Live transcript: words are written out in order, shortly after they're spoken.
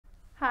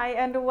Hi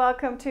and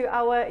welcome to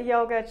our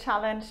yoga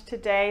challenge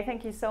today.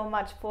 Thank you so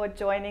much for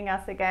joining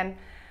us again.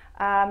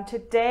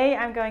 Today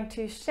I'm going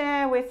to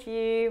share with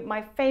you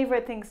my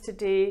favorite things to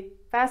do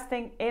first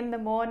thing in the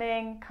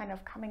morning, kind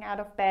of coming out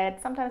of bed.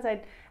 Sometimes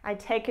I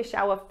take a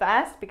shower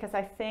first because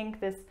I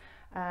think this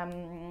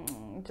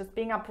just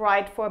being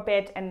upright for a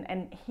bit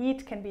and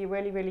heat can be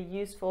really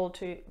useful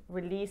to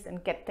release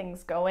and get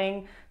things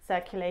going,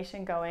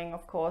 circulation going,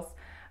 of course.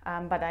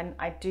 But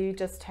I do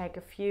just take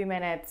a few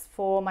minutes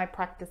for my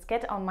practice,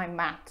 get on my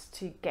mat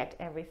to get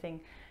everything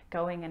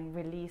going and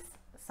release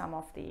some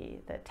of the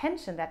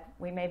tension that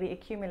we maybe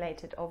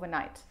accumulated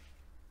overnight.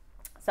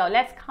 So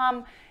let's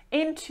come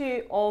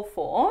into all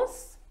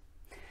fours.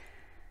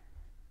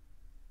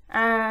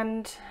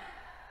 And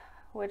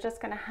we're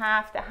just going to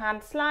have the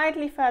hands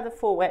slightly further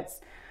forwards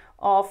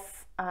of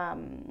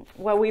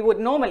where we would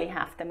normally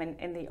have them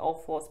in the all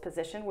fours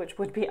position, which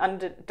would be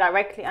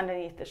directly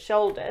underneath the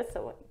shoulders.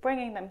 So we're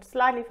bringing them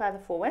slightly further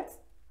forwards.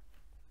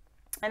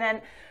 And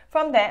then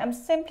from there, I'm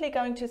simply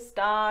going to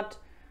start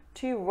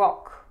to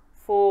rock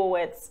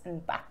forwards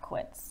and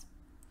backwards.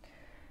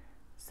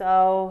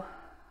 So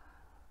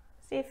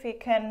see if you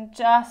can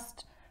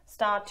just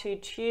start to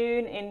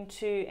tune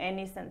into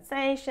any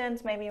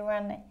sensations, maybe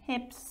around the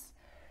hips.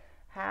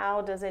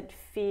 How does it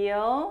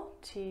feel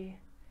to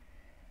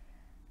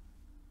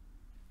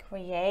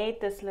create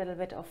this little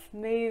bit of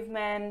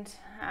movement,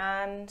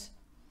 and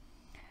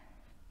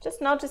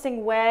just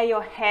noticing where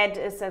your head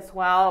is as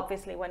well.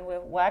 Obviously, when we're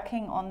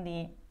working on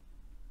the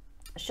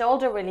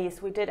shoulder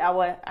release, we did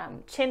our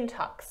chin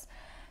tucks.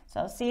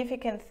 So see if you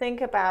can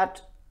think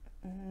about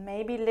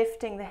maybe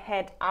lifting the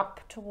head up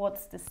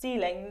towards the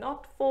ceiling,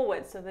 not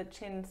forward so the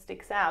chin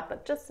sticks out,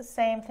 but just the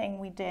same thing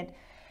we did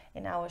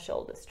in our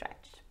shoulder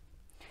stretch.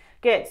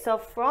 Good. So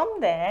from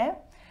there,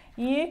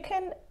 you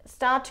can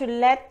start to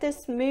let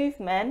this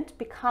movement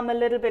become a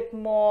little bit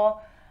more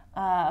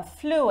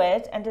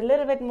fluid and a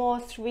little bit more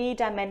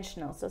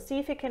three-dimensional. So see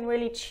if you can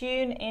really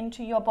tune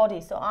into your body.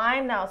 So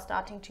I'm now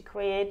starting to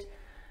create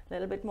a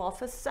little bit more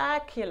of a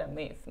circular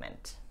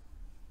movement.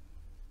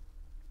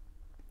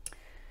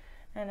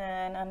 And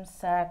then I'm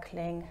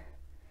circling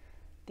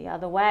the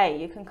other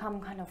way. You can come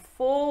kind of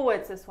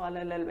forwards as well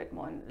a little bit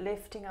more, and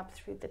lifting up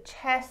through the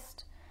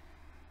chest.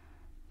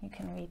 You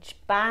can reach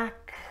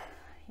back.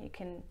 You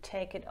can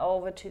take it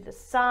over to the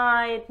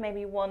side,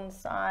 maybe one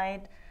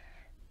side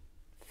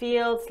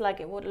feels like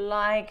it would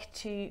like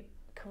to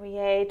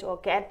create or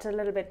get a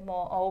little bit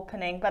more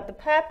opening. But the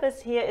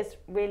purpose here is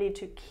really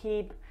to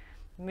keep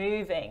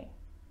moving.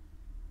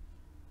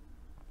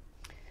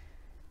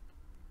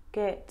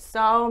 Good.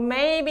 So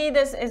maybe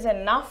this is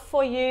enough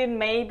for you.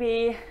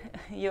 Maybe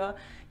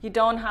you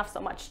don't have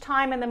so much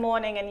time in the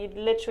morning and you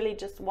literally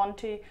just want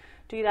to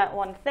do that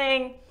one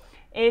thing.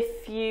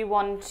 If you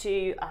want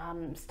to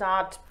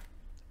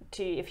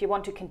if you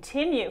want to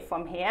continue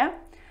from here,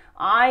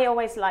 I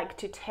always like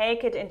to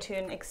take it into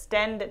an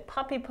extended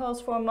puppy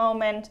pose for a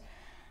moment,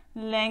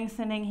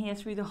 lengthening here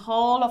through the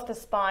whole of the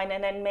spine,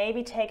 and then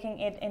maybe taking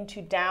it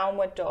into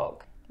downward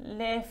dog.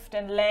 Lift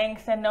and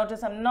lengthen.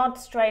 Notice I'm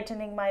not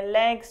straightening my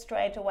legs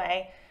straight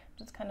away,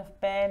 just kind of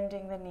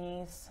bending the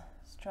knees,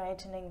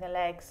 straightening the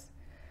legs,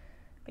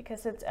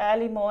 because it's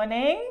early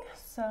morning,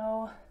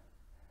 so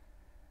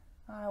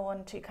I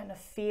want to kind of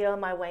feel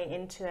my way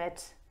into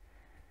it,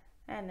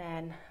 and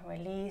then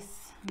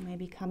release,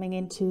 maybe coming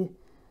into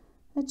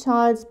a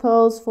child's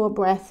pose for a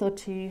breath or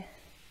two,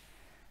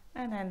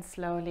 and then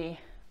slowly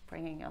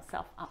bringing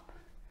yourself up.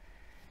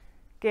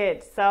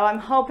 Good. So I'm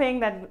hoping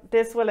that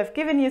this will have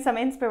given you some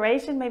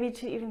inspiration, maybe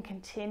to even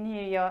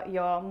continue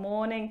your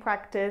morning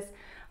practice.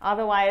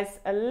 Otherwise,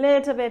 a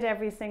little bit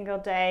every single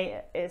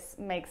day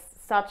makes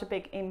such a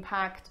big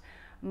impact,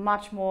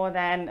 much more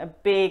than a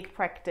big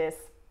practice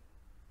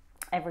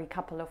every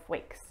couple of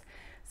weeks.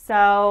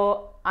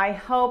 So I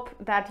hope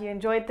that you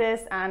enjoyed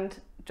this and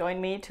join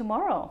me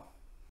tomorrow.